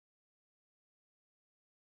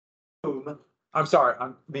I'm sorry,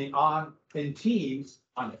 on in Teams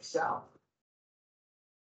on Excel.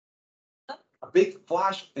 A big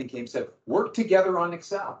flash thing came, said, work together on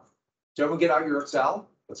Excel. So everyone get out your Excel.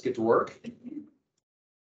 Let's get to work.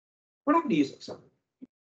 We're not going to use Excel.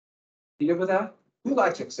 You good with that? Who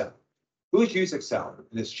likes Excel? Who's used Excel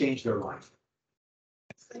and it's changed their life?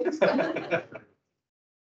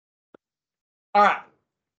 All right.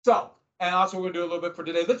 So, and also we're going to do a little bit for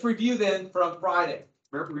today. Let's review then from Friday.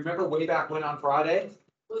 Remember way back when on Friday?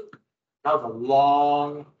 That was a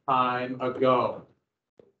long time ago.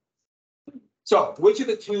 So, which of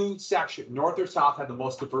the two sections, North or South, had the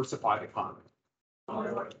most diversified economy?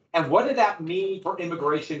 And what did that mean for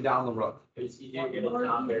immigration down the road? Yeah,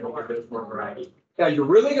 you're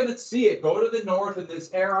really going to see it. Go to the North in this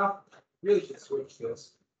era. Really should switch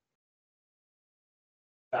this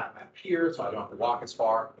back map here so I don't have to walk as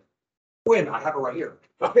far. Wait, I have it right here.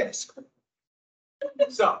 Okay.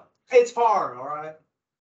 So it's hard, all right.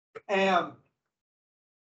 And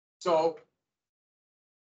so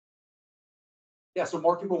yeah, so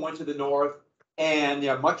more people went to the North, and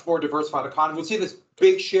yeah, much more diversified economy. We'll see this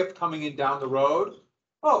big shift coming in down the road.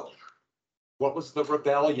 Oh, what was the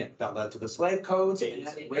rebellion that led to the slave codes?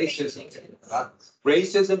 Racism.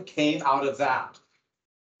 Racism came out of that.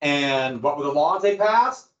 And what were the laws they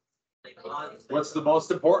passed? What's the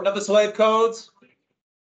most important of the slave codes?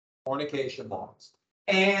 Fornication laws.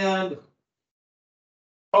 And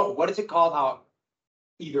oh, what is it called? How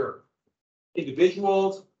either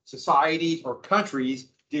individuals, societies, or countries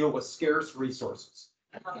deal with scarce resources.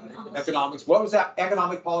 Economics. What was that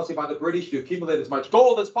economic policy by the British to accumulate as much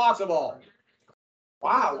gold as possible?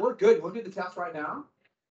 Wow, we're good. We'll do the test right now.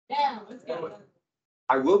 Yeah, let's go.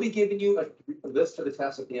 I will be giving you a list for the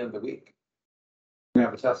test at the end of the week. We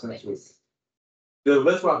have a test next week. The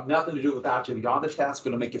list will have nothing to do with actually on the test,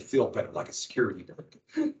 going to make you feel better, like a security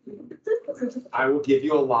blanket. I will give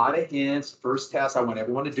you a lot of hints. First test, I want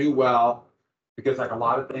everyone to do well, because like a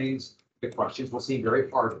lot of things, the questions will seem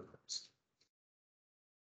very hard at first.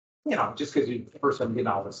 You know, just because you first time getting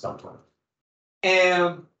all this stuff done.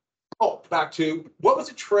 And oh, back to what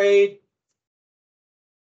was a trade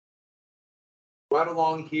right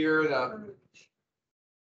along here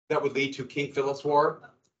that would lead to King Philip's War?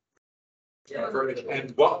 Yeah.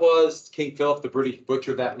 And what was King Philip, the British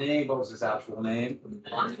butchered that name? What was his actual name?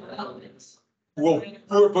 Well,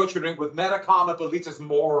 we're butchering it with Metacom, but at least it's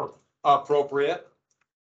more appropriate.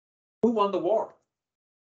 Who won the war?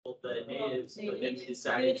 Well, the natives, but then we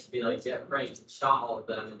decided to be like, yeah, right, shot all of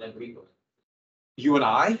them, and then we. You and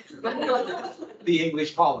I? The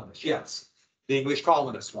English colonists, yes. The English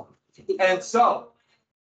colonists won. And so,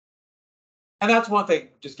 and that's one thing,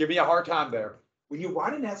 just give me a hard time there. When you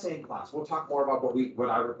write an essay in class, we'll talk more about what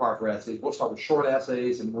I require for essays. We'll start with short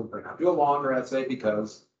essays and we'll do a longer essay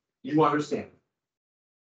because you understand.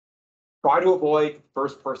 Try to avoid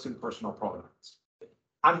first person personal pronouns.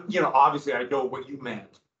 Obviously I know what you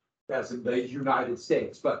meant as in the United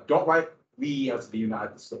States, but don't write we as the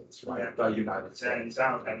United States, right? Yeah, the United States. And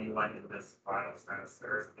sound anyone in this final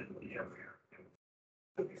semester in the American.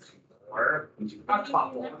 Or I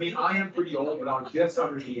mean, I am pretty old, but I'm just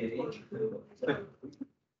under the age.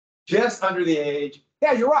 Just under the age.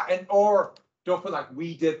 Yeah, you're right. And or don't put like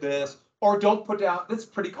we did this, or don't put down. That's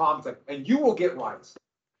pretty common thing, and you will get rights.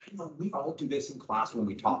 We all do this in class when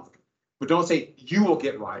we talk, but don't say you will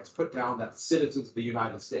get rights. Put down that citizens of the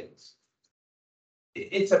United States.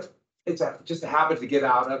 It's just a habit to get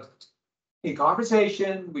out of. In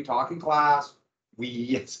conversation, we talk in class.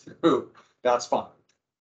 It's true. That's fine.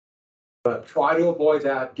 But try to avoid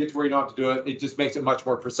that, get to where you don't have to do it. It just makes it much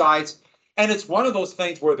more precise. And it's one of those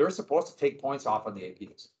things where they're supposed to take points off on the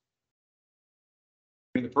APs.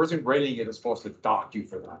 I mean, the person grading it is supposed to dock you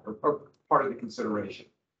for that, or part of the consideration.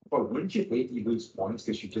 But wouldn't you hate you lose points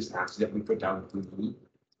because you just accidentally put down the blue?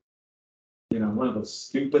 You know, one of those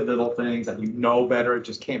stupid little things that you know better, it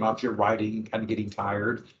just came out your writing, kind of getting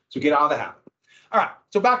tired. So get out of the habit. All right,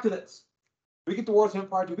 so back to this. We get the Wars of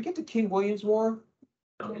Empire. Did we get to King William's War?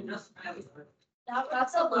 That's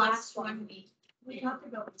the last one. We have to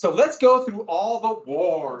go. So let's go through all the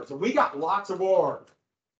wars. And we got lots of wars.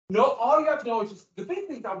 No, all you have to know is just the big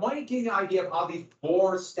thing. I want to give you an idea of how these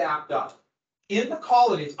wars stacked up. In the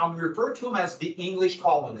colonies, I'm referring to them as the English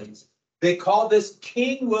colonies. They call this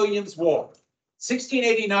King William's War,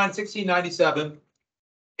 1689, 1697.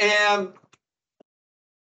 And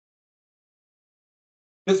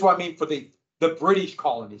this is what I mean for the British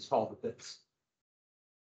colonies called it this.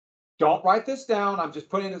 Don't write this down. I'm just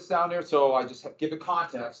putting this down there so I just give it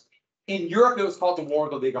context. In Europe, it was called the War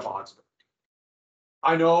of the League of Augsburg.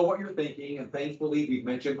 I know what you're thinking, and thankfully we've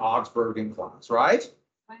mentioned Augsburg in class, right?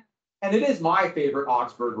 And it is my favorite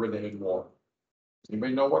Augsburg related war. Does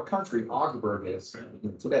anybody know what country Augsburg is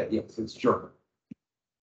today? Yes, it's German.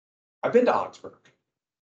 I've been to Augsburg.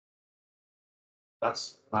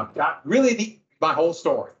 That's I've got really my whole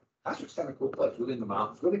story. That's just kind of cool place, really in the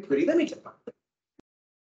mountains, really pretty. Let me tell you.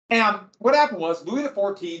 And what happened was Louis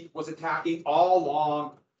XIV was attacking all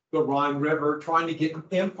along the Rhine River, trying to get an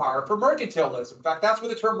empire for mercantilism. In fact, that's where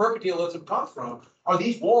the term mercantilism comes from, are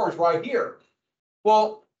these wars right here.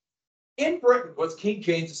 Well, in Britain was King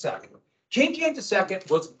James II. King James II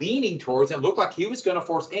was leaning towards and looked like he was going to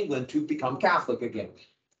force England to become Catholic again.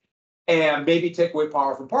 And maybe take away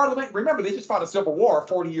power from Parliament. Remember, they just fought a civil war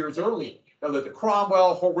 40 years earlier. That led to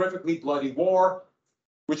Cromwell, horrifically bloody war,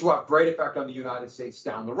 which will have great effect on the United States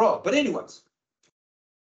down the road. But anyways,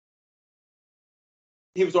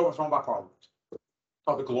 he was overthrown by Parliament.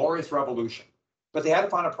 Called the Glorious Revolution. But they had to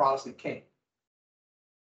find a Protestant king.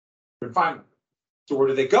 Couldn't find him. So where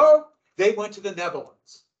did they go? They went to the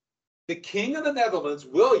Netherlands. The king of the Netherlands,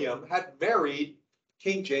 William, had married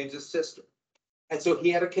King James's sister. And so he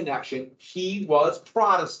had a connection. He was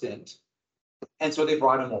Protestant. And so they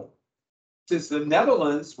brought him over. Since the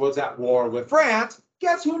Netherlands was at war with France,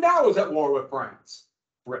 guess who now is at war with France?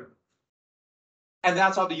 Britain. And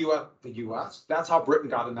that's how the US, that's how Britain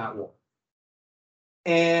got in that war.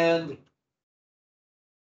 And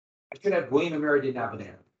I could have William and Mary didn't have an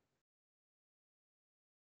heir.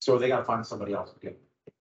 So they got to find somebody else. Okay.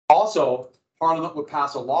 Also, Parliament would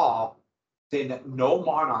pass a law saying that no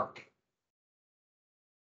monarch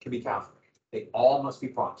can be Catholic. They all must be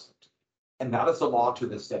Protestant. And that is the law to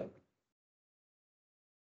this day.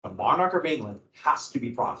 A monarch of England has to be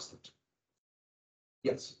Protestant.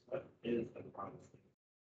 Yes. What is the Protestant?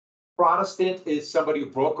 Protestant is somebody who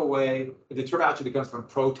broke away. The term actually comes from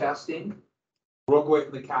protesting, broke away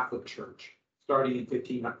from the Catholic Church, starting in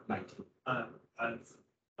 1519.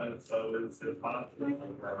 And so is the Protestant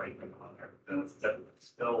or right monarch that's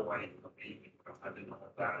still like maybe I didn't know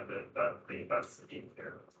that that's the key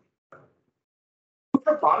there.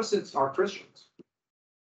 Protestants are Christians.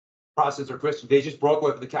 Protestants are Christians. They just broke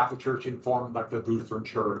away from the Catholic Church and formed like the Lutheran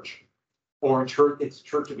Church, or in church, it's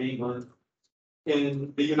Church of England.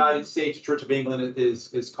 In the United States, Church of England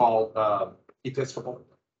is called Episcopal.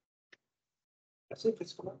 That's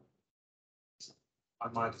Episcopal. My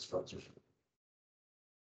mind is frozen.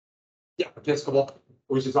 Yeah, Episcopal,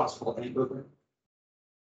 which is also called Anglican.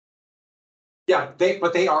 Yeah,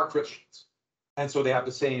 but they are Christians, and so they have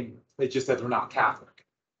the same. It's just that they're not Catholic.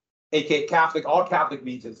 AKA Catholic. All Catholic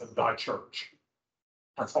means is the church.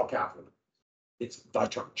 That's all Catholic. It's the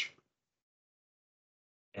church.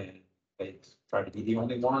 And they tried to be the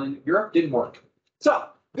only one in Europe. Didn't work. So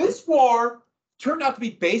this war turned out to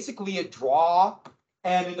be basically a draw.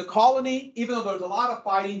 And in the colony, even though there was a lot of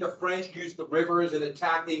fighting, the French used the rivers and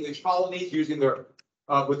attacked the English colonies using their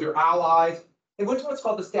with their allies. It went to what's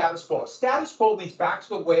called the status quo. Status quo means back to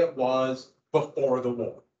the way it was before the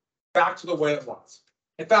war. Back to the way it was.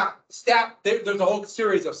 In fact, there's a whole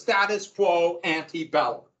series of status quo,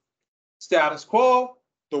 antebellum. Status quo,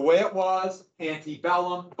 the way it was,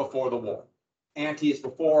 antebellum, before the war. Ante is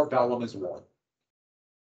before, bellum is war.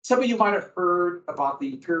 Some of you might have heard about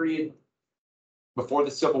the period before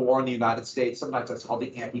the Civil War in the United States. Sometimes that's called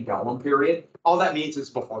the antebellum period. All that means is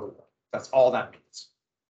before the war. That's all that means.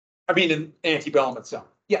 I mean, in antebellum itself.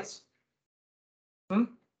 Yes.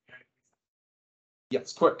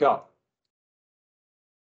 Yes, quick, go.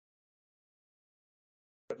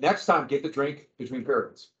 But next time, get the drink between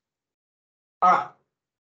periods. All right.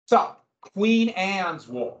 So, Queen Anne's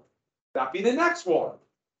War. That'd be the next war.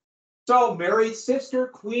 So, Mary's sister,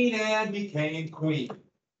 Queen Anne, became queen.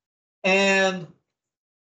 And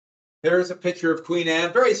there's a picture of Queen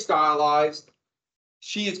Anne, very stylized.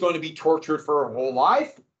 She is going to be tortured for her whole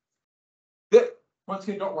life. Once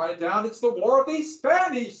again, don't write it down. It's the War of the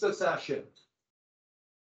Spanish Succession.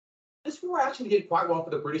 This war actually did quite well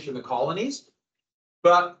for the British in the colonies.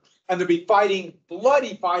 And there'd be fighting,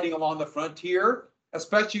 bloody fighting along the frontier,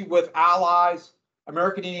 especially with allies,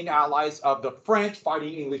 American Indian allies of the French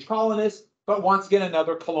fighting English colonists. But once again,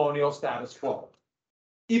 another colonial status quo.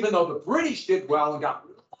 Even though the British did well and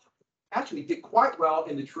actually did quite well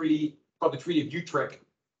in the treaty called the Treaty of Utrecht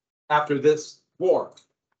after this war.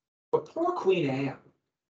 But poor Queen Anne.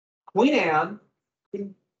 Queen Anne,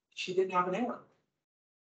 she didn't have an heir.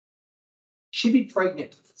 She'd be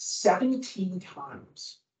pregnant 17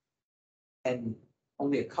 times. And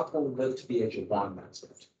only a couple lived to the age of 1, that's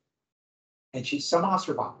it. And she somehow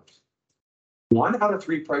survived. 1 out of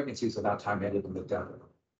 3 pregnancies at that time ended in the death.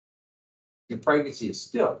 And pregnancy is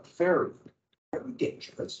still very, very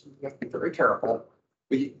dangerous. You have to be very careful.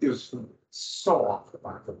 But it was so awful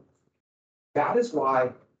back then. That is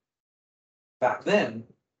why back then,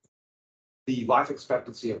 the life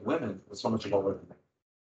expectancy of women was so much lower than men.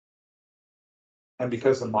 And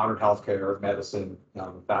because of modern healthcare, medicine,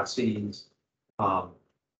 vaccines,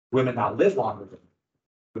 women now live longer than men.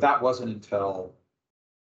 But that wasn't until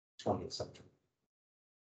 20th century.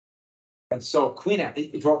 And so Queen Anne,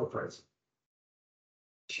 it drove her crazy.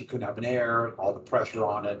 She couldn't have an heir, all the pressure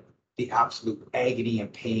on it, the absolute agony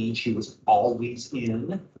and pain she was always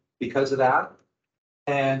in because of that.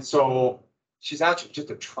 And so she's actually just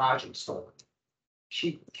a tragic story.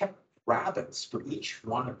 She kept rabbits for each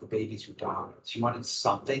one of the babies who died. She wanted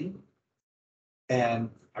something. And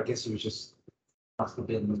I guess it was just, must have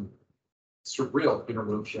been surreal. In her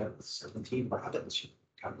room, she had 17 rabbits. She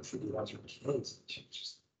kind of treated as her kids. She was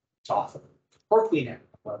just, it's awful. Poor Queen Anne,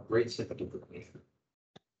 great sympathy for Queen Anne.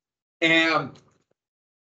 And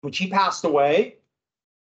when she passed away,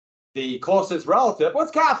 the closest relative was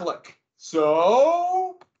Catholic.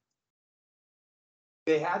 So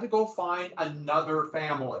they had to go find another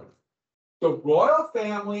family. The royal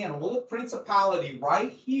family and a little principality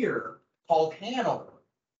right here called Hanover.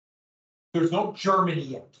 There's no Germany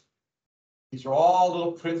yet. These are all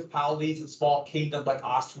little principalities and small kingdoms like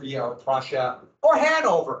Austria or Prussia or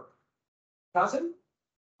Hanover. Cousin?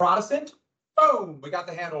 Protestant? Boom, we got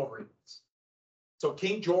the Hanoverians. So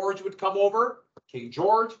King George would come over. King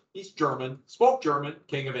George, he's German, spoke German,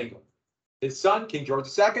 King of England. His son, King George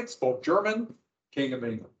II, spoke German, King of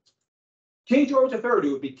England. King George III,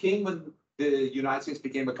 who would be king when the United States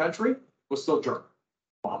became a country, was still German.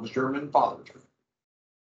 Mom was German, father was German.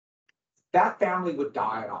 That family would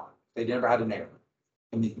die on. They never had an heir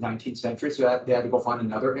in the 19th century, so they had to go find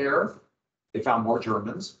another heir. They found more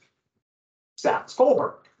Germans.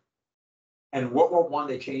 Saxe-Coburg. And World War I,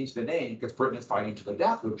 they changed the name because Britain is fighting to the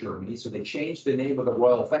death with Germany. So they changed the name of the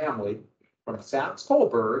royal family from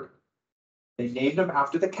Saxe-Coburg. They named them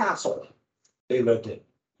after the castle they lived in,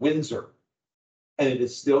 Windsor. And it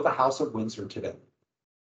is still the House of Windsor today.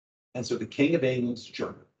 And so the King of England's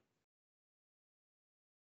German.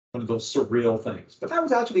 One of those surreal things. But that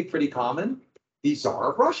was actually pretty common. The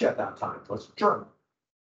Tsar of Russia at that time was German.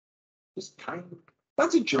 Just kind of,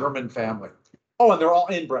 that's a German family. Oh, and they're all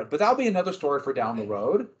inbred, but that'll be another story for down the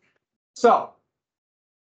road. So,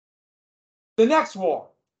 the next war,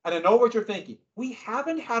 and I know what you're thinking. We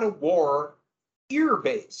haven't had a war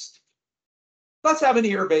ear-based. Let's have an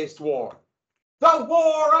ear-based war. The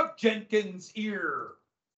War of Jenkins' Ear.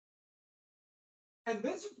 And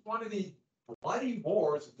this is one of the bloody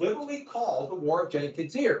wars literally called the War of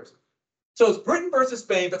Jenkins' Ears. So it's Britain versus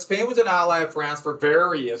Spain, but Spain was an ally of France for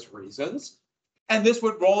various reasons. And this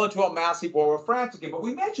would roll into a massive war with France again. But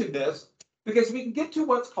we mentioned this because we can get to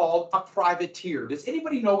what's called a privateer. Does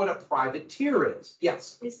anybody know what a privateer is?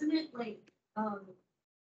 Yes. Isn't it like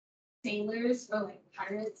sailors or like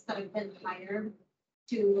pirates that have been hired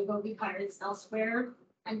to go be pirates elsewhere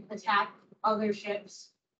and attack other ships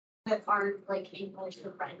that aren't like English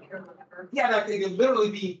or French or whatever? Yeah, that they can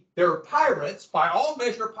literally be, they're pirates, by all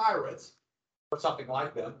measure pirates, or something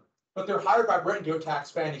like them, but they're hired by Britain to attack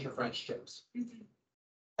Spanish or French ships. Mhm.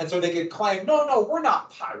 And so they could claim, no, we're not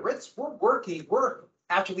pirates. We're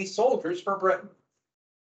actually soldiers for Britain.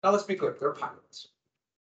 Now let's be clear, they're pirates.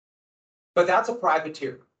 But that's a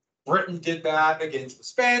privateer. Britain did that against the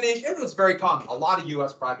Spanish. It was very common. A lot of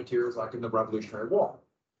US privateers, like in the Revolutionary War.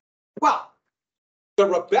 Well, the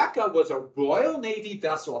Rebecca was a Royal Navy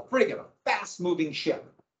vessel, a frigate, a fast-moving ship.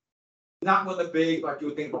 Not one of the big, like you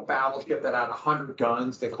would think of a battleship that had 100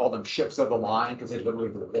 guns. They called them ships of the line because they literally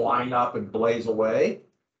would line up and blaze away.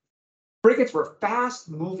 Frigates were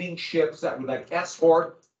fast-moving ships that would like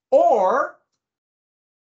escort or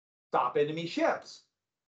stop enemy ships.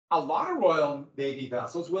 A lot of Royal Navy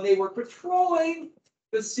vessels, when they were patrolling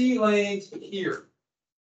the sea lanes here.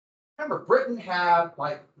 Remember, Britain had,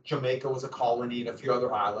 like, Jamaica was a colony and a few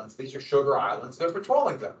other islands. These are sugar islands. They're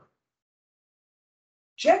patrolling them.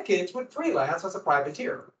 Jenkins would freelance as a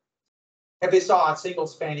privateer. If they saw a single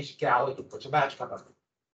Spanish galleon, which imagine kind of,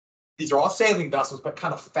 these are all sailing vessels, but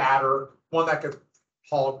kind of fatter, one that could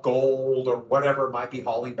haul gold or whatever it might be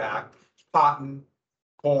hauling back, cotton,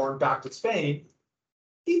 corn back to Spain.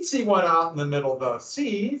 He'd see one out in the middle of the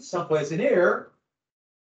sea, someplace in here.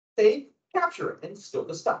 They'd capture it and steal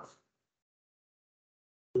the stuff.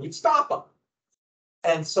 We'd stop them.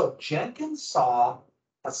 And so Jenkins saw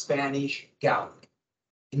a Spanish galleon.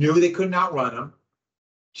 He knew they couldn't outrun him,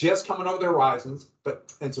 just coming over the horizons.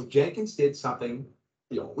 And so Jenkins did something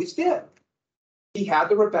he always did. He had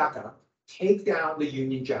the Rebecca take down the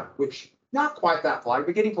Union Jack, which not quite that flag,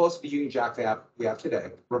 but getting close to the Union Jack we have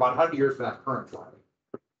today. We're about 100 years from that current flag.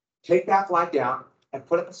 Take that flag down, and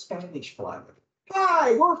put up a Spanish flag.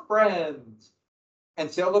 Hi, we're friends. And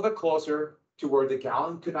sail a little bit closer to where the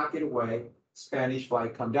galleon could not get away. Spanish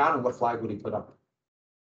flag come down, and what flag would he put up?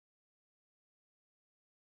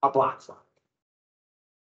 A black flag.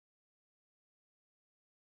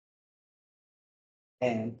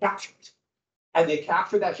 And captured it. And they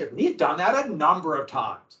captured that ship. And he had done that a number of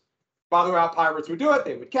times. By the way, how pirates would do it,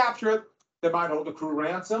 they would capture it. They might hold the crew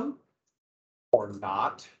ransom or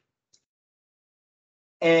not.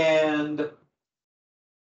 And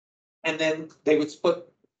then they would split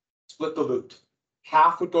the loot.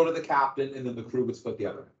 Half would go to the captain, and then the crew would split the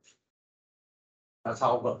other. That's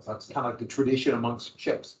how it was. That's kind of like the tradition amongst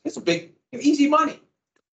ships. It's a big, easy money.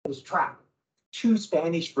 It was trapped. 2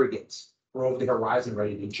 Spanish frigates were over the horizon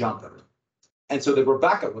ready to jump it. And so the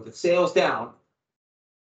Rebecca, with the sails down,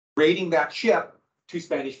 raiding that ship, 2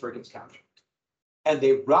 Spanish frigates captured. And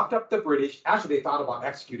they roughed up the British. Actually, they thought about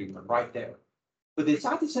executing them right there. But they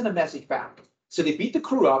decided to send a message back. So they beat the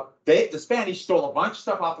crew up. The Spanish stole a bunch of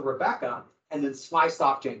stuff off the Rebecca and then sliced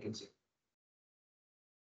off Jenkins.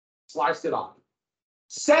 Sliced it off.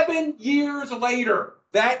 7 years later,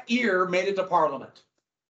 that ear made it to Parliament.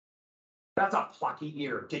 That's a plucky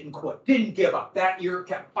ear. Didn't quit. Didn't give up. That ear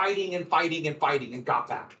kept fighting and fighting and fighting and got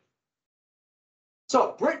back.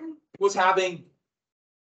 So Britain was having,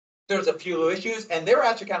 there's a few issues, and they were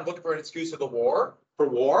actually kind of looking for an excuse for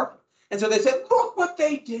war. And so they said, look what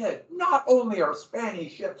they did. Not only are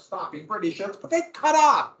Spanish ships stopping British ships, but they cut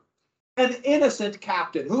off an innocent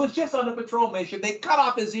captain who was just on a patrol mission. They cut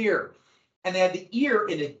off his ear. And they had the ear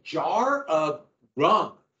in a jar of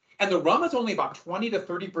rum. And the rum is only about 20 to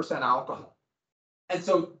 30% alcohol. And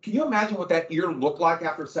so can you imagine what that ear looked like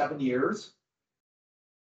after 7 years?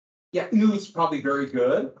 Yeah, it was probably very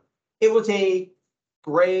good. It was a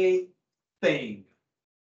gray thing.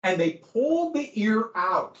 And they pulled the ear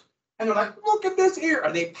out. And they're like, look at this ear.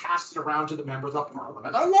 And they passed it around to the members of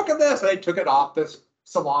Parliament. Oh, look at this. And they took it off this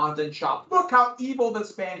salons and shops. Look how evil the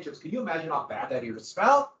Spanish is. Can you imagine how bad that ear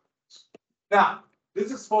smelled? Now,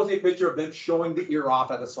 this is supposedly a picture of them showing the ear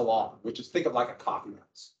off at a salon, which is, think of like a coffee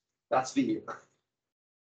house. That's the ear.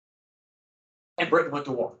 And Britain went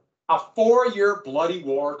to war. A 4-year bloody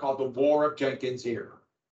war called the War of Jenkins' Ear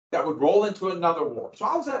that would roll into another war. So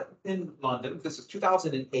I was in London. This is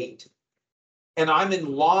 2008. And I'm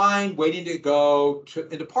in line waiting to go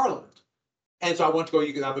into Parliament. And so I went to go,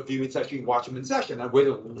 you can have a viewing session, you can watch them in session. I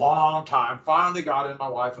waited a long time, finally got in, my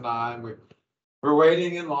wife and I, and we're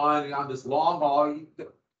waiting in line on this long hall.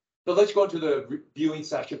 So let's go to the viewing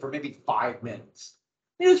session for maybe 5 minutes.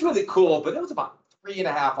 It was really cool, but it was about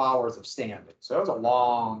 3.5 hours of standing. So it was a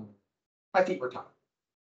long, my feet were tired.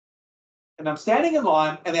 And I'm standing in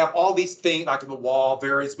line, and they have all these things like on the wall,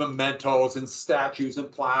 various mementos and statues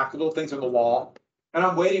and plaques, little things on the wall. And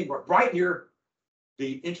I'm waiting right near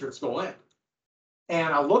the entrance go in.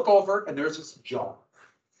 And I look over, and there's this jar.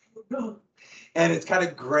 And it's kind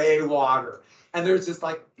of gray water. And there's this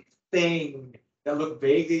like thing that looked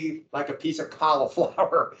vaguely like a piece of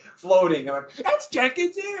cauliflower floating. I'm like, that's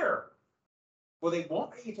Jenkins' ear. Well, they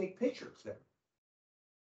won't let you take pictures there.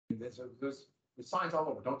 There's signs all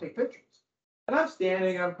over, don't take pictures. And I'm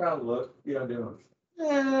standing, I'm kind of doing,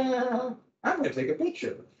 I'm going to take a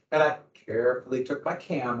picture. And I carefully took my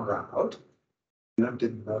camera out. And I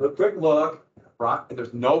did another quick look. And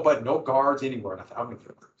there's nobody, no guards anywhere. And I thought, I'm going to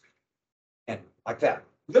do it. And like that,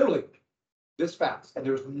 literally this fast. And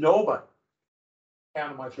there's nobody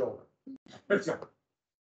hand on my shoulder. I went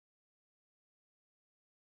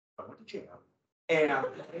to jail. And,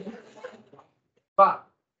 but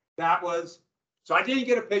that was, so I didn't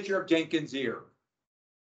get a picture of Jenkins' ear.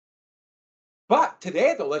 But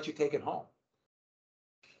today they'll let you take it home.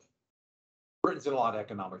 Britain's in a lot of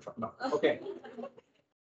economic trouble. No, okay.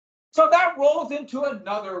 So that rolls into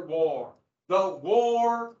another war.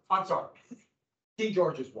 King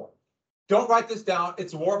George's War. Don't write this down.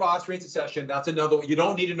 It's the War of Austrian Succession. That's another one. You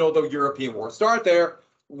don't need to know the European War. Start there,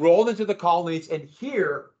 roll into the colonies, and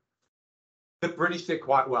here the British did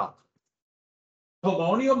quite well.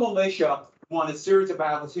 Colonial militia won a series of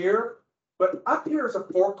battles here, but up here is a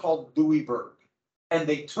fort called Louisburg, and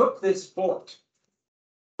they took this fort,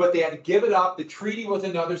 but they had to give it up. The treaty was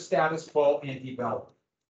another status quo antebellum.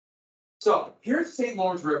 So here's the St.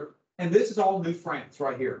 Lawrence River, and this is all New France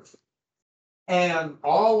right here, and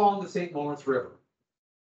all along the St. Lawrence River.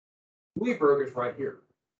 Louisburg is right here.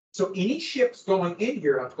 So any ships going in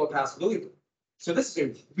here have to go past Louisburg. So this is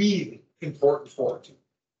a really important fort.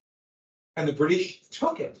 And the British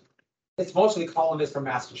took it. It's mostly colonists from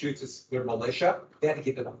Massachusetts, their militia. They had to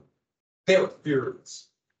give it up. They were furious.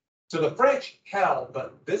 So the French held,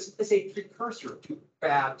 but this is a precursor to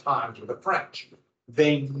bad times with the French.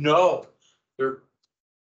 They know they're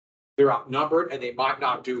outnumbered and they might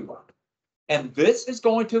not do well. And this is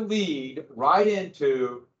going to lead right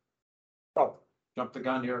into, oh, jump the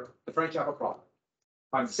gun here, the French have a problem.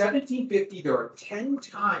 By 1750, there are 10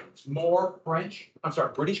 times more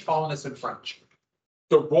British colonists than French.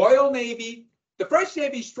 The Royal Navy, the French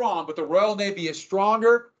Navy is strong, but the Royal Navy is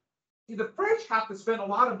stronger. See, the French have to spend a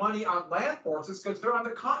lot of money on land forces because they're on the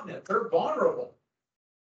continent. They're vulnerable.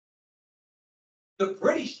 The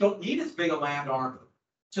British don't need as big a land army,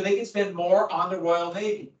 so they can spend more on the Royal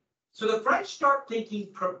Navy. So the French start thinking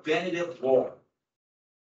preventative war.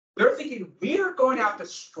 They're thinking we're going to have to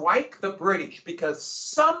strike the British because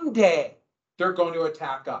someday they're going to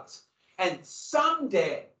attack us. And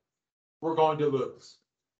someday we're going to lose.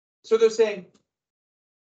 So they're saying,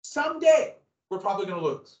 someday we're probably going to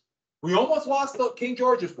lose. We almost lost the King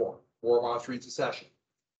George's War, War of Austrian Succession.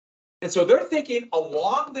 And so they're thinking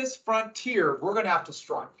along this frontier, we're going to have to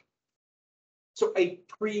strike. So a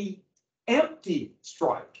preemptive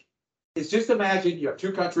strike is, just imagine you have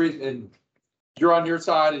two countries and you're on your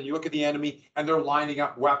side and you look at the enemy and they're lining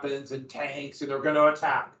up weapons and tanks and they're going to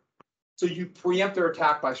attack. So you preempt their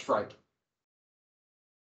attack by striking.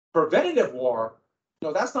 Preventative war,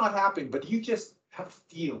 no, that's not happening, but you just have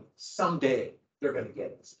a feeling someday they're going to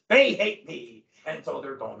get us. They hate me, and so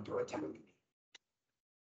they're going to attack me.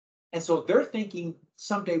 And so they're thinking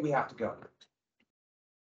someday we have to go.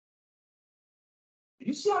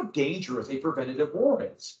 You see how dangerous a preventative war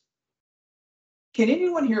is. Can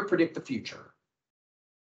anyone here predict the future?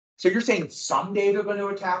 So you're saying someday they're going to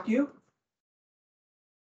attack you?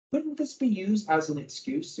 Wouldn't this be used as an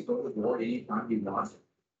excuse to go to war anytime you want?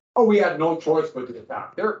 Oh, we had no choice but to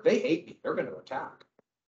attack. They hate me. They're going to attack.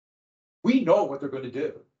 We know what they're going to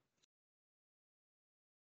do.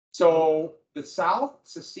 So the South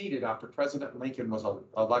seceded after President Lincoln was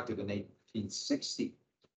elected in 1860.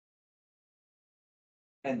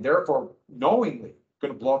 And therefore, knowingly,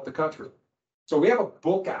 going to blow up the country. So we have a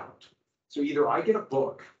book out. So either I get a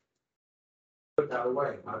book, put that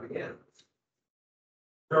away, not again.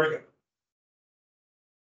 Very good.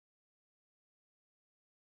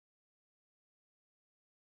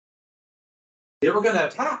 They were going to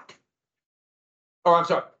attack. Or I'm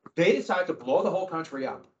sorry, they decided to blow the whole country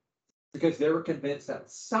up because they were convinced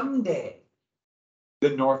that someday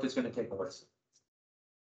the North is going to take away.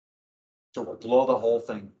 So we'll blow the whole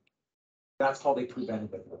thing. That's how they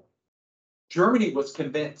prevented it. Germany was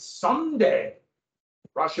convinced someday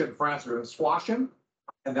Russia and France were going to squash him,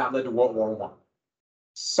 and that led to World War I.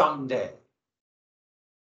 Someday.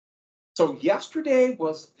 So yesterday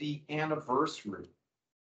was the anniversary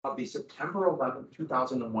of the September 11,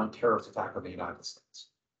 2001 terrorist attack on the United States.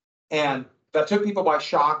 And that took people by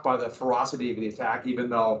shock by the ferocity of the attack, even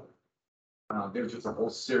though there was just a whole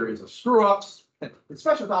series of screw-ups. And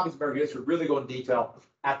special topics of American history really go in detail.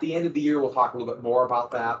 At the end of the year, we'll talk a little bit more about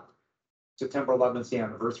that. September 11th is the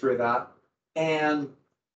anniversary of that. And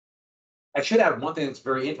I should add one thing that's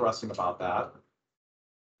very interesting about that.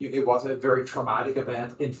 It was a very traumatic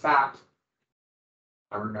event. In fact,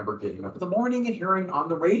 I remember getting up in the morning and hearing on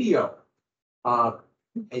the radio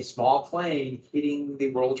a small plane hitting the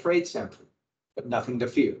World Trade Center, but nothing to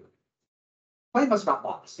fear. Plane must have got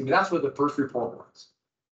lost. I mean, that's what the first report was.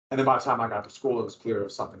 And then by the time I got to school, it was clear it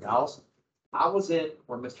was something else. I was in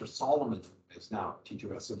where Mr. Solomon is now,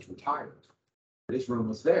 teacher has since retired. His room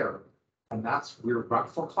was there, and we were right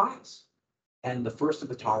before class. And the first of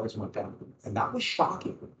the towers went down. And that was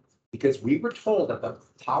shocking because we were told that the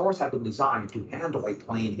towers had been designed to handle a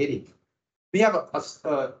plane hitting. We have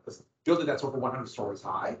a building that's over 100 stories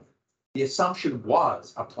high. The assumption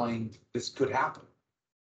was a plane, this could happen.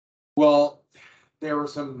 Well, there were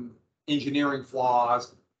some engineering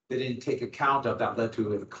flaws they didn't take account of that led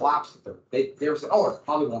to a collapse. They were saying, oh, it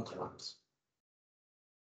probably won't collapse.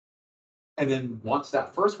 And then once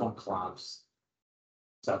that first one collapsed,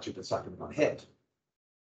 such as the second one hit,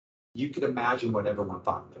 you could imagine what everyone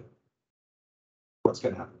thought. What's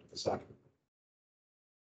going to happen to the second?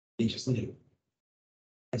 They just knew.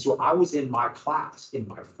 And so I was in my class. In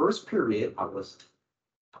my first period, I was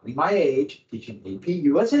telling my age, teaching AP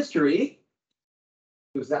US history.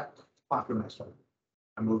 It was that popular next one.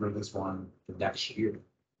 I moved to this one the next year.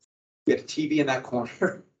 We had a TV in that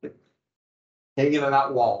corner, hanging on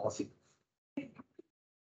that wall. Let's see.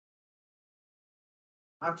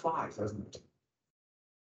 Time flies, doesn't it?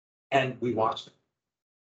 And we watched it.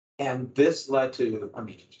 And this led to, I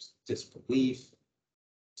mean, just disbelief.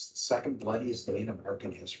 It's the second bloodiest day in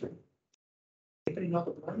American history. Anybody know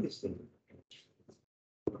the bloodiest day in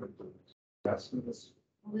American history? Yes.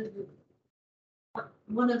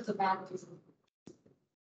 One of the battles.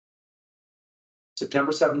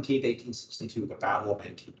 September 17th, 1862, the Battle of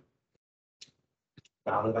Antietam.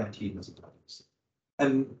 Battle of Antietam is a place.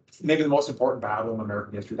 And maybe the most important battle in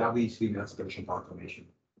American history, that leads to the Emancipation Proclamation.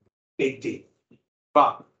 Big deal.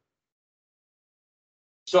 But,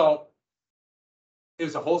 so, it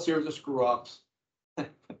was a whole series of screw ups.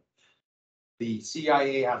 The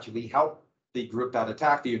CIA actually helped the group that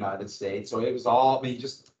attacked the United States. So it was all, I mean,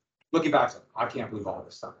 just looking back, I can't believe all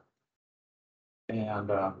this stuff.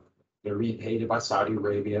 And they're being hated by Saudi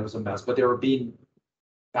Arabia. It was a mess, but they were being,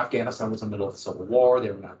 Afghanistan was in the middle of the Civil War. They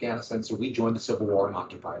were in Afghanistan. So we joined the Civil War and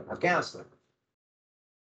occupied Afghanistan.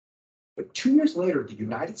 But 2 years later, the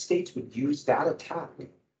United States would use that attack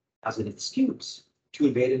as an excuse to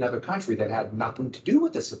invade another country that had nothing to do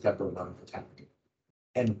with the September 11th attack.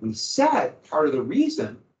 And we said part of the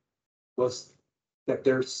reason was that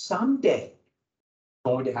they're someday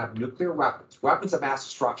going to have nuclear weapons, weapons of mass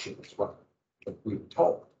destruction is what we were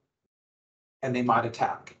told. And they might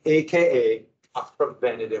attack, AKA a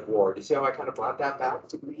preventative war. Do you see how I kind of brought that back?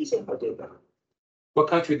 It's a reason I did that. What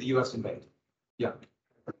country did the US invade? Yeah,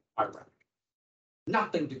 Iraq.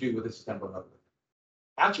 Nothing to do with the September 11th.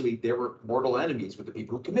 Actually, they were mortal enemies with the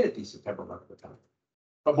people who committed the September 11th attack.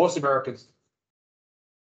 But most Americans,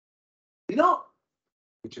 you know,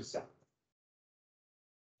 which is sad.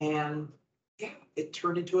 And yeah, it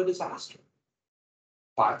turned into a disaster.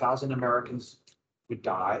 5,000 Americans would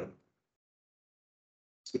die.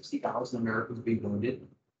 60,000 Americans would be wounded.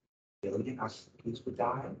 A billion Americans would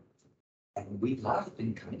die. And we left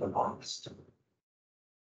and kind of lost.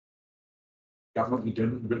 Government we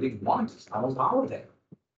didn't really want is not allowed there.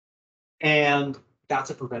 And that's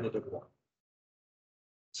a preventative war.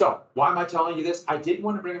 So why am I telling you this? I didn't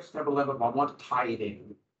want to bring up September 11th, but I want to tie it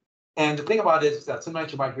in. And the thing about it is that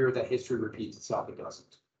sometimes you might hear that history repeats itself. It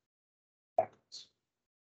doesn't.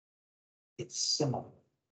 It's similar.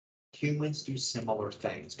 Humans do similar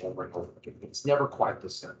things over and over again. It's never quite the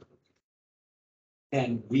same.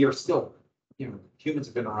 And we are still, you know, humans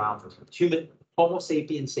have been around for Homo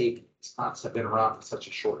sapiens sapiens have been around for such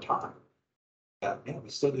a short time. Yeah, we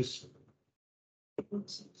still do.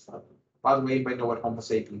 By the way, anybody know what Homo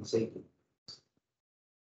sapiens sapiens?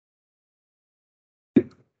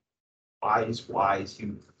 Wise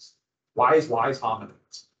humans. Wise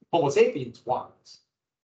hominids. Homo sapiens wise.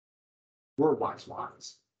 We're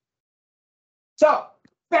wise. So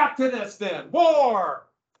back to this then, war.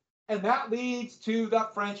 And that leads to the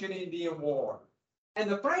French and Indian War. And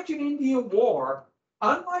the French and Indian War,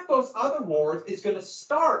 unlike those other wars, is going to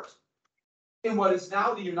start in what is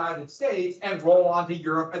now the United States and roll on to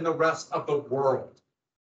Europe and the rest of the world.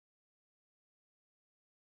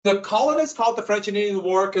 The colonists called the French and Indian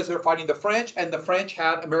War because they're fighting the French, and the French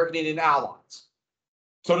had American Indian allies.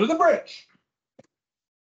 So did the British.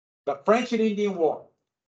 The French and Indian War.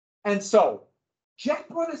 And so, just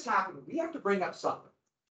what is happening, we have to bring up something.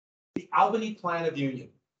 The Albany Plan of Union.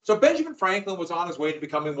 So Benjamin Franklin was on his way to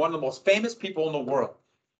becoming one of the most famous people in the world.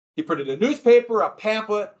 He printed a newspaper, a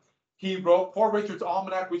pamphlet. He wrote Poor Richard's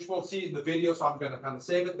Almanac, which we'll see in the video, so I'm going to kind of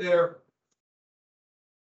save it there.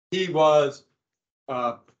 He was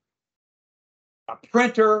a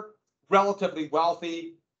printer, relatively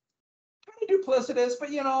wealthy, kind of duplicitous,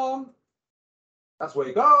 but you know, that's the way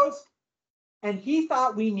it goes. And he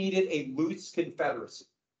thought we needed a loose confederacy.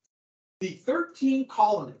 The 13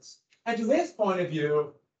 colonies, and to his point of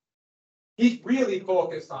view, he's really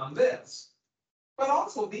focused on this. But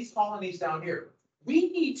also these colonies down here, we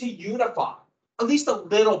need to unify at least a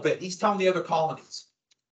little bit. He's telling the other colonies.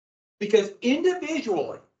 Because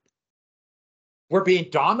individually, we're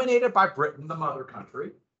being dominated by Britain, the mother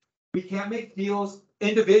country. We can't make deals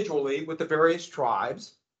individually with the various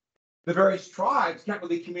tribes. The various tribes can't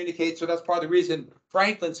really communicate, so that's part of the reason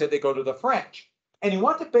Franklin said they go to the French. And he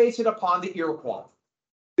wanted to base it upon the Iroquois.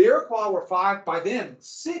 The Iroquois were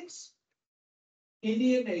six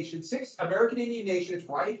American Indian nations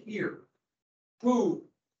right here who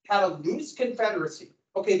had a loose confederacy.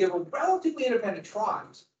 Okay, they were relatively independent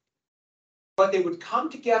tribes, but they would come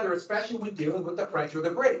together, especially when dealing with the French or the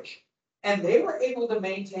British. And they were able to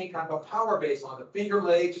maintain kind of a power base on the Finger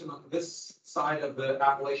Lakes and on this side of the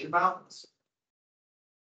Appalachian Mountains.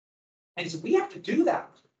 And so we have to do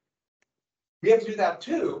that. We have to do that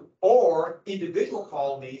too, or individual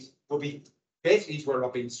colonies will be basically worried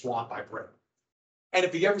about being swamped by Britain. And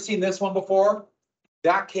if you've ever seen this one before,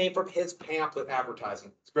 that came from his pamphlet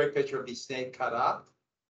advertising. It's a great picture of the snake cut up,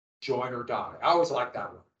 join or die. I always like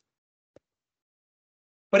that one.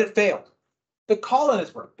 But it failed. The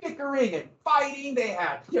colonists were bickering and fighting. They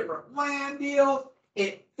had different land deals.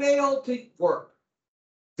 It failed to work.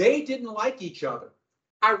 They didn't like each other.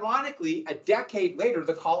 Ironically, a decade later,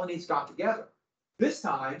 the colonies got together. This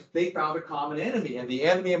time, they found a common enemy, and the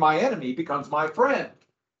enemy of my enemy becomes my friend.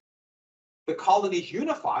 The colonies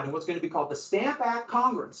unified in what's going to be called the Stamp Act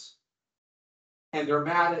Congress. And they're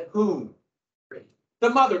mad at whom?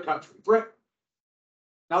 The mother country, Britain.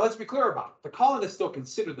 Now, let's be clear about it. The colonists still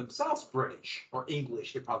consider themselves British, or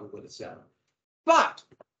English, they probably would have said. But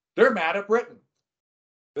they're mad at Britain.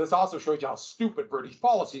 This also shows you how stupid British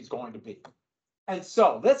policy is going to be. And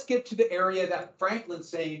so let's get to the area that Franklin's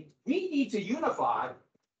saying we need to unify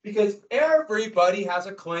because everybody has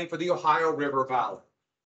a claim for the Ohio River Valley.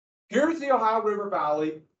 Here's the Ohio River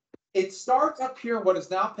Valley. It starts up here in what is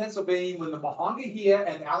now Pennsylvania when the Monongahela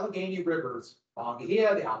and Allegheny rivers,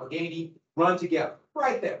 Monongahela, the Allegheny, run together,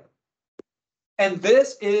 right there. And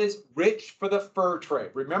this is rich for the fur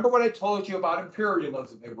trade. Remember what I told you about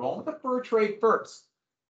imperialism. They roll with the fur trade first.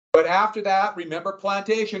 But after that, remember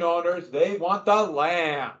plantation owners, they want the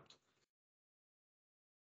land.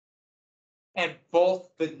 And both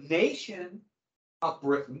the nation of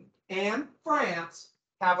Britain and France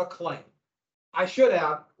have a claim. I should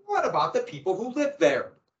add, what about the people who live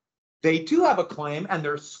there? They too have a claim and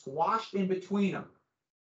they're squashed in between them.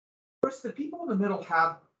 First, the people in the middle have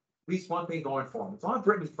at least one thing going for them. As long as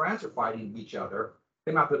Britain and France are fighting each other,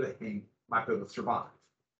 they might be able to survive.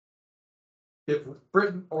 If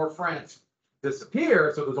Britain or France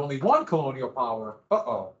disappear, so there's only one colonial power,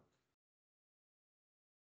 uh-oh.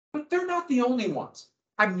 But they're not the only ones.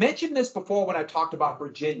 I mentioned this before when I talked about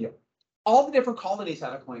Virginia. All the different colonies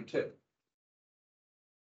had a claim too.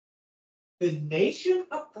 The nation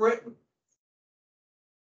of Britain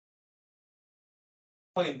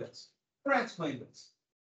claimed this. France claimed this.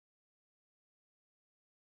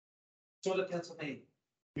 So did Pennsylvania,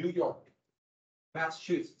 New York,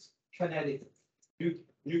 Massachusetts, Connecticut,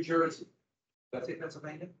 New Jersey. Did I say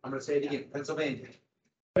Pennsylvania? I'm going to say it again. Pennsylvania.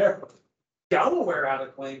 There. Delaware had a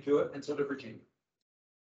claim to it, and so did Virginia.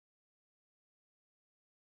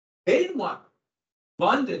 They didn't want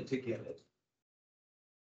London to get it.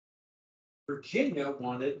 Virginia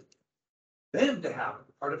wanted them to have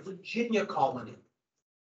part of Virginia colony.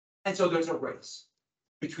 And so there's a race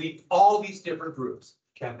between all these different groups.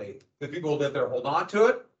 Can they, the people who live there, hold on to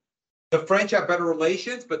it? The French have better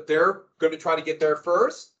relations, but they're going to try to get there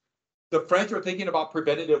first. The French are thinking about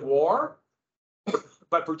preventative war.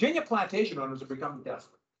 But Virginia plantation owners are becoming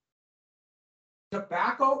desperate.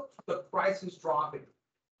 Tobacco, the price is dropping.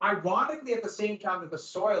 Ironically, at the same time that the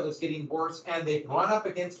soil is getting worse and they've run up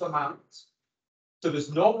against the mountains. So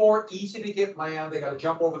there's no more easy to get land. They got to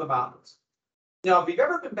jump over the mountains. Now, if you've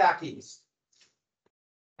ever been back east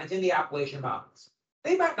and in the Appalachian Mountains,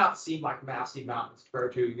 they might not seem like massive mountains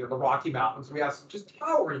compared to the Rocky Mountains. We have some just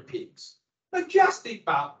towering peaks, majestic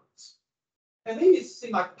mountains, and they just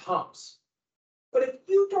seem like pumps. But if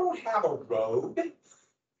you don't have a road and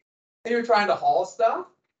you're trying to haul stuff,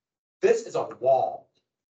 this is a wall.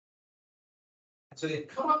 And so they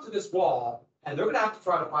come up to this wall and they're going to have to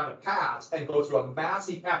try to find a pass and go through a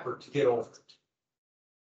massive effort to get over it.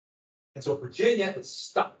 And so Virginia is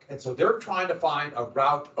stuck. And so they're trying to find a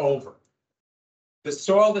route over. The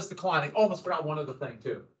soil is declining. Almost forgot one other thing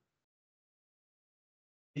too.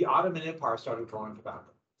 The Ottoman Empire started growing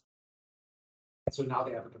tobacco. And so now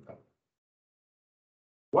they have a competitor.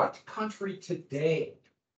 What country today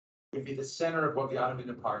would be the center of what the Ottoman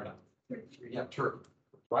Empire now? You have Turkey,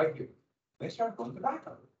 right here. They start growing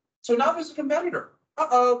tobacco. So now there's a competitor.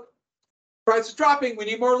 Uh-oh. Price is dropping. We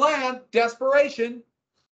need more land. Desperation.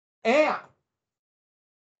 And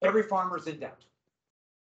every farmer's in debt.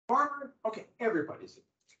 Farmer, okay, everybody's in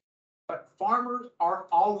debt. But farmers are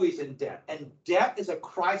always in debt. And debt is a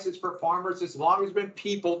crisis for farmers as long as there's been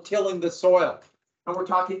people tilling the soil. And we're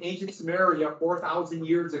talking ancient Samaria 4,000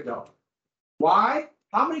 years ago. Why?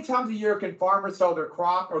 How many times a year can farmers sell their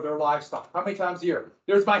crop or their livestock? How many times a year?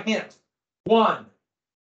 There's my hint. One.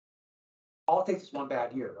 All it takes is one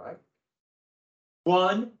bad year, right?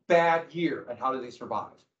 One bad year. And how do they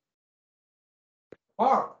survive?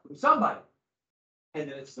 Borrow from somebody.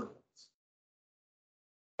 And then it's the rules.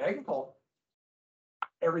 Agriculture,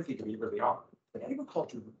 everything we really are. But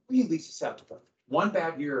agriculture is really susceptible. One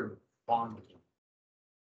bad year and bond.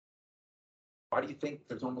 Why do you think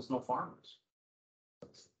there's almost no farmers?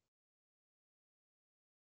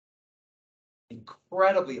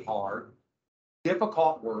 Incredibly hard,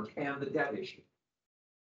 difficult work, and the debt issue.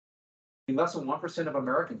 I mean, less than 1% of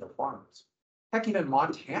Americans are farmers. Heck, even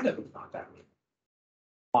Montana is not that many.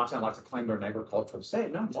 Montana likes to claim they're an agricultural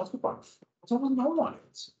state. No, most people aren't. It's almost no one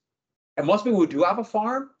is. And most people who do have a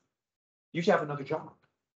farm usually have another job.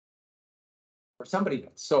 Or somebody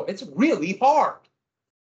does. So it's really hard.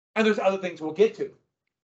 And there's other things we'll get to.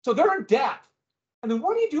 So they're in debt. And then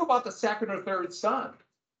what do you do about the second or third son?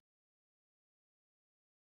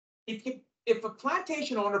 If a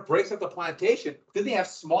plantation owner breaks up the plantation, then they have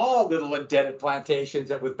small little indebted plantations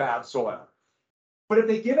that with bad soil. But if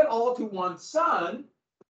they give it all to one son,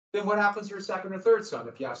 then what happens to your second or third son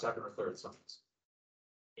if you have second or third sons?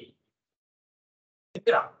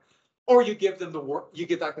 Yeah. Or you give them you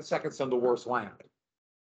give like the second son the worst land.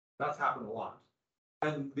 That's happened a lot.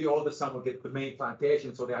 And the oldest son will get the main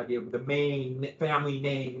plantation, so the idea of the main family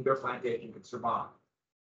name, their plantation can survive.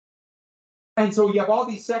 And so you have all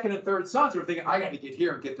these second and third sons who are thinking, I got to get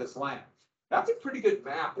here and get this land. That's a pretty good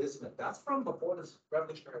map, isn't it? That's from before this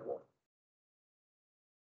Revolutionary War.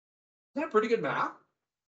 Isn't that a pretty good map?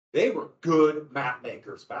 They were good map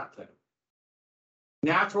makers back then.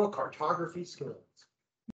 Natural cartography skills.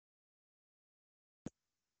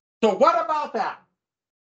 So what about that?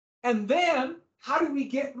 And then how do we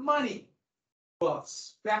get money? Well,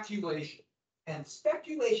 speculation. And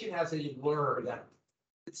speculation has a lure that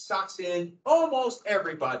it sucks in almost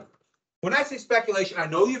everybody. When I say speculation, I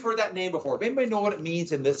know you've heard that name before. Does anybody know what it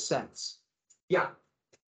means in this sense? Yeah.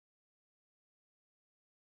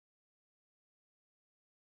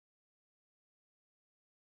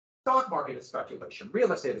 Stock market is speculation.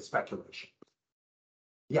 Real estate is speculation.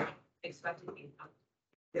 Yeah. Expected income.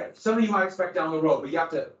 Yeah. Some of you might expect down the road, but you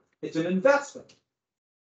have to, it's an investment.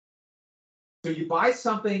 So you buy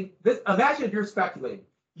something, imagine if you're speculating.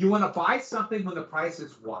 You want to buy something when the price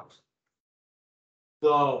is what?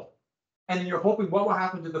 Low. And then you're hoping what will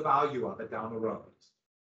happen to the value of it down the road?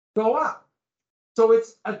 Go up. So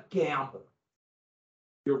it's a gamble.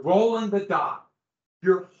 You're rolling the die.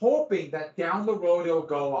 You're hoping that down the road it'll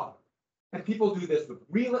go up. And people do this with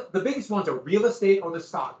the biggest ones are real estate or the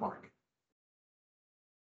stock market.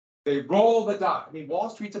 They roll the die. I mean, Wall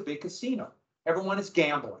Street's a big casino. Everyone is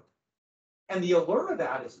gambling. And the allure of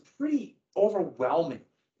that is pretty overwhelming.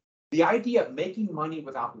 The idea of making money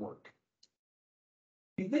without work.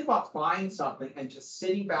 You think about buying something and just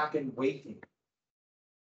sitting back and waiting.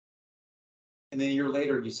 And then a year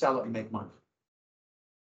later, you sell it and make money.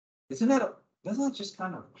 Doesn't that just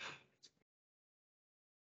kind of.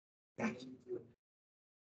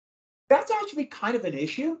 That's actually kind of an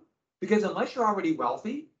issue because unless you're already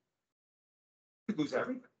wealthy, you lose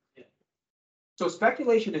everything. Yeah. So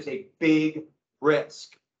speculation is a big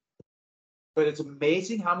risk. But it's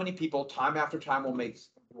amazing how many people time after time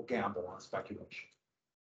will gamble on speculation.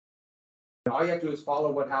 And all you have to do is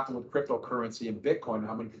follow what happened with cryptocurrency and Bitcoin,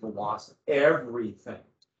 how many people lost everything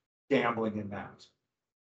gambling in that.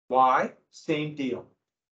 Why? Same deal.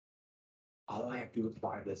 All I have to do is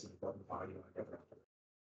buy this and it doesn't buy you.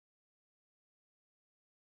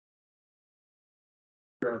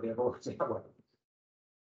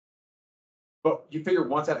 But you figure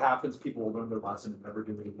once that happens, people will learn their lesson and never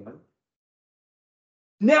do it again.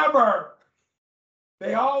 Never!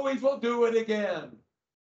 They always will do it again.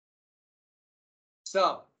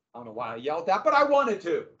 So, I don't know why I yelled that, but I wanted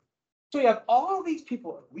to. So you have all these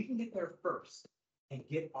people, if we can get there first and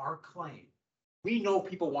get our claim, we know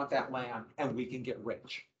people want that land and we can get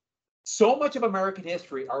rich. So much of American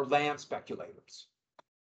history are land speculators.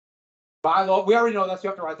 By law, we already know that, so you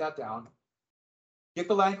have to write that down. Get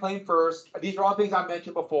the land claim first. These are all things I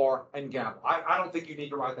mentioned before, and gamble. I don't think you need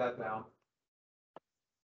to write that down.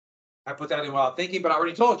 I put that in while thinking, but I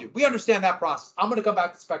already told you. We understand that process. I'm going to come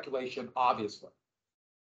back to speculation, obviously.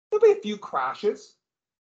 There'll be a few crashes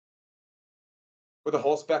where the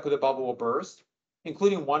whole speculative bubble will burst,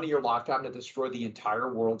 including one in your lifetime to destroy the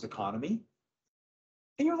entire world's economy.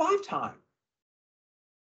 In your lifetime.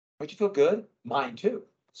 Don't you feel good? Mine too.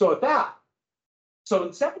 So with that, so in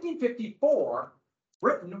 1754,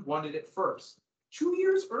 Britain wanted it first. 2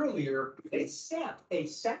 years earlier, they sent a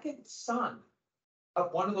second son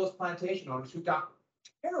of one of those plantation owners who got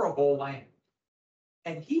terrible land.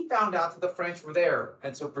 And he found out that the French were there.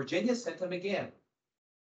 And so Virginia sent him again.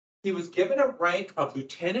 He was given a rank of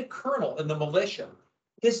lieutenant colonel in the militia.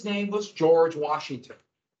 His name was George Washington.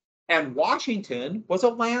 And Washington was a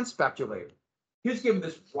land speculator. He was given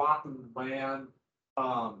this rotten land,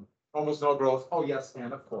 almost no growth. Oh, yes,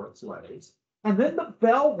 and of course, slaves. And then the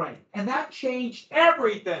bell rang, and that changed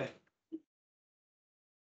everything.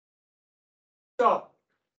 So,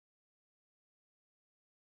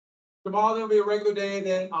 tomorrow will be a regular day.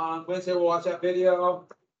 Then on Wednesday, we'll watch that video.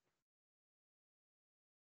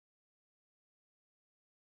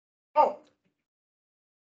 Oh,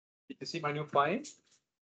 you can see my new plane.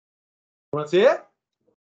 Want to see it?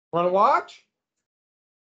 Want to watch?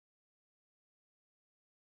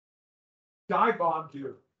 Dive bombed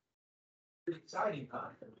you. Pretty exciting, huh?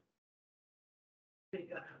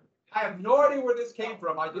 I have no idea where this came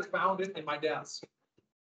from. I just found it in my desk.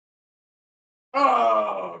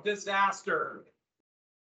 Oh, disaster.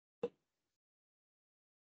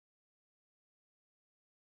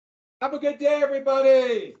 Have a good day,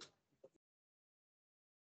 everybody.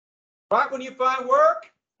 Right when you find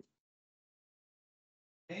work,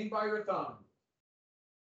 aim by your thumb.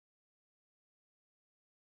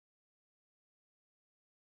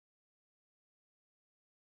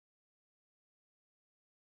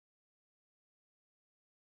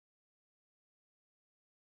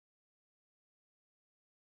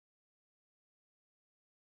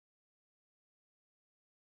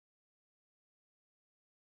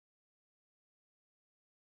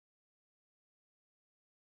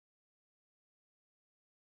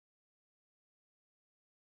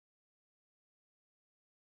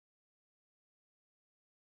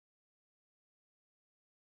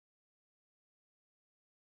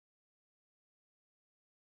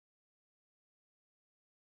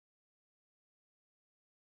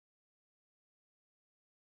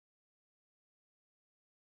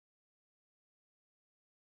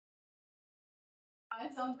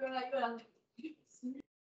 That sounds good. I go.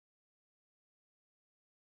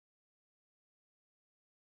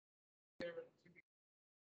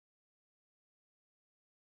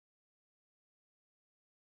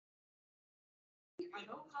 I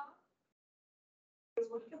know how. There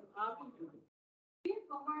was a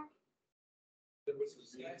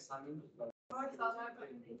assignment.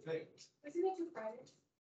 Isn't it too Friday?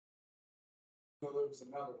 No, there was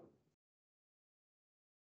another one.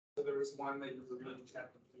 So there was one that you were really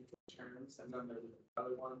technical terms, and then there was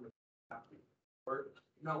another one with or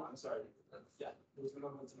no, I'm sorry. Yeah, there was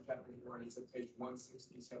another one in chapter 4, and it's at page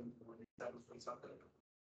 167, 47 from something.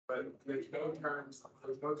 But there's no terms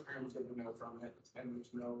that you know from it, and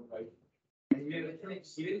there's no like. He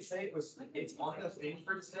didn't say it was, it's on the thing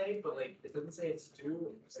for today, but like, it doesn't say it's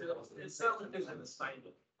due. It's not like there's an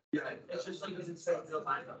assignment. Yeah, It's just like, doesn't say it's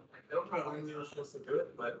aligned. I don't know when we were supposed to do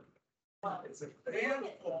it, but it's a, but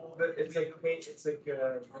it's like, it's like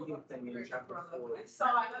a reading thing in chapter 4. So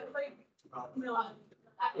I was like, I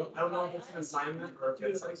don't know if it's an assignment or if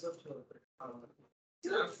it's like.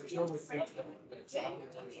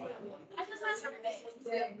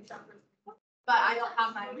 But I don't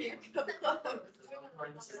have my.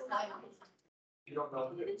 You don't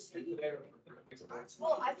know.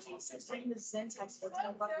 Well, I think since taking the syntax for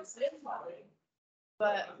 10 bucks,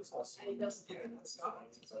 but it doesn't.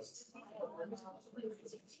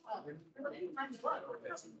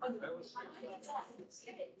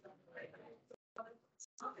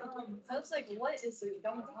 I was like, what is it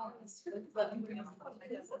going on? But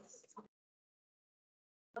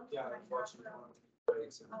Yeah, unfortunately.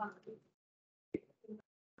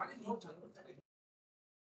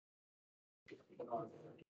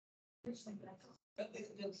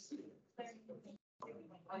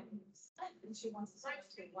 and she wants to start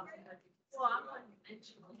to one of her. Well, I'm like, and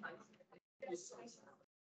she was like.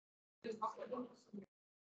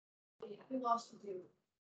 We lost the dude.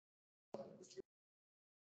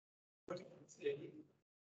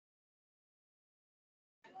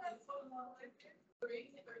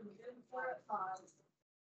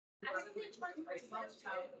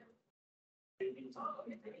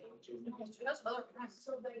 That's other friends.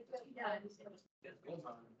 So they, yeah.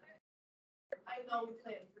 I know we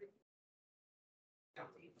play it free.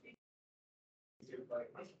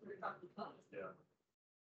 Yeah.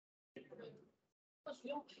 Plus, we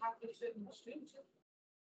don't have to sit in the students.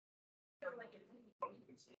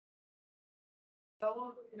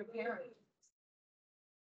 Go to your parents.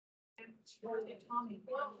 And Tommy.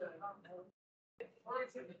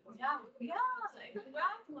 Yeah, exactly.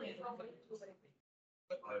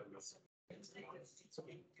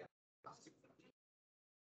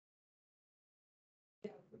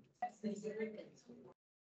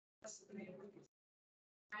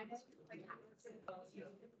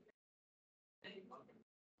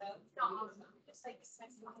 Just like sex.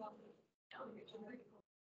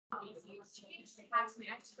 Has me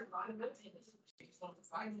extra.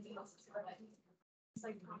 It's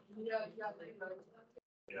like.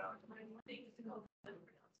 Yeah.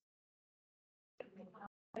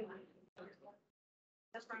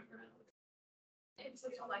 That's right. It's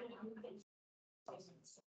such a like.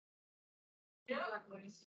 Yeah.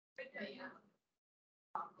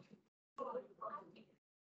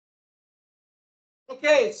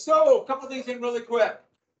 Okay, so a couple things in really quick.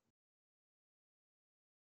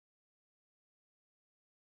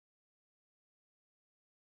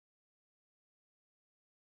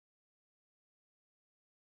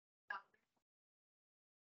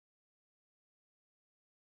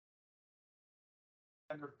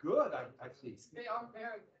 And they're good, I see. They are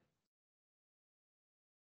very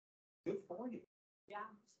good. Good for you. Yeah.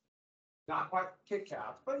 Not quite Kit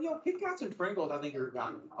Kats, but Kit Kats and Pringles, I think are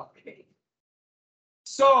not okay.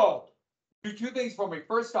 So, do two things for me.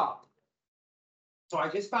 First off, so I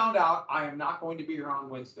just found out I am not going to be here on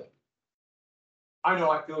Wednesday. I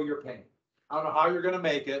know, I feel your pain. I don't know how you're gonna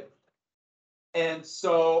make it. And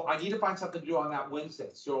so I need to find something to do on that Wednesday.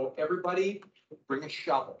 So everybody bring a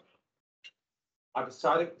shovel. I've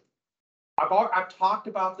decided, I've talked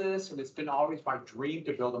about this and it's been always my dream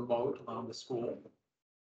to build a moat around the school.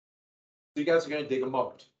 So you guys are gonna dig a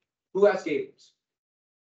moat. Who has gators?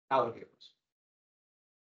 Alligators.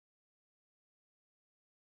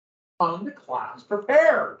 Come to class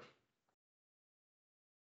prepared.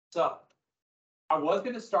 So I was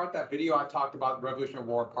gonna start that video I talked about the Revolutionary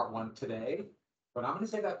War Part 1 today, but I'm gonna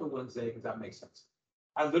say that for Wednesday because that makes sense.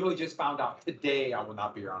 I literally just found out today I will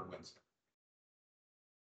not be here on Wednesday.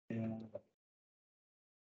 And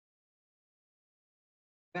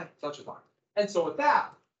yeah, such a fun. And so with that,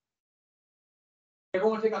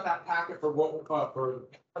 everyone take out that packet for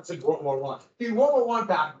let's say World War I. The World War I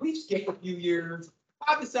packet, we skipped a few years.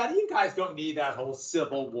 I decided you guys don't need that whole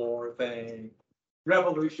Civil War thing.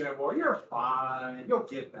 Revolutionary War, you're fine, you'll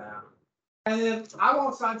get that. And then I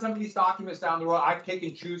won't sign some of these documents down the road. I pick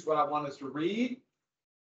and choose what I want us to read.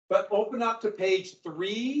 But open up to page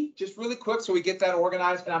 3, just really quick, so we get that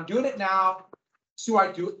organized. And I'm doing it now, so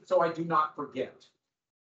I do not forget.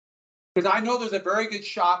 Because I know there's a very good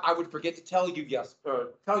shot I would forget to tell you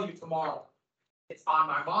tell you tomorrow. It's on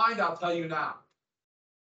my mind, I'll tell you now.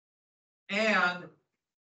 And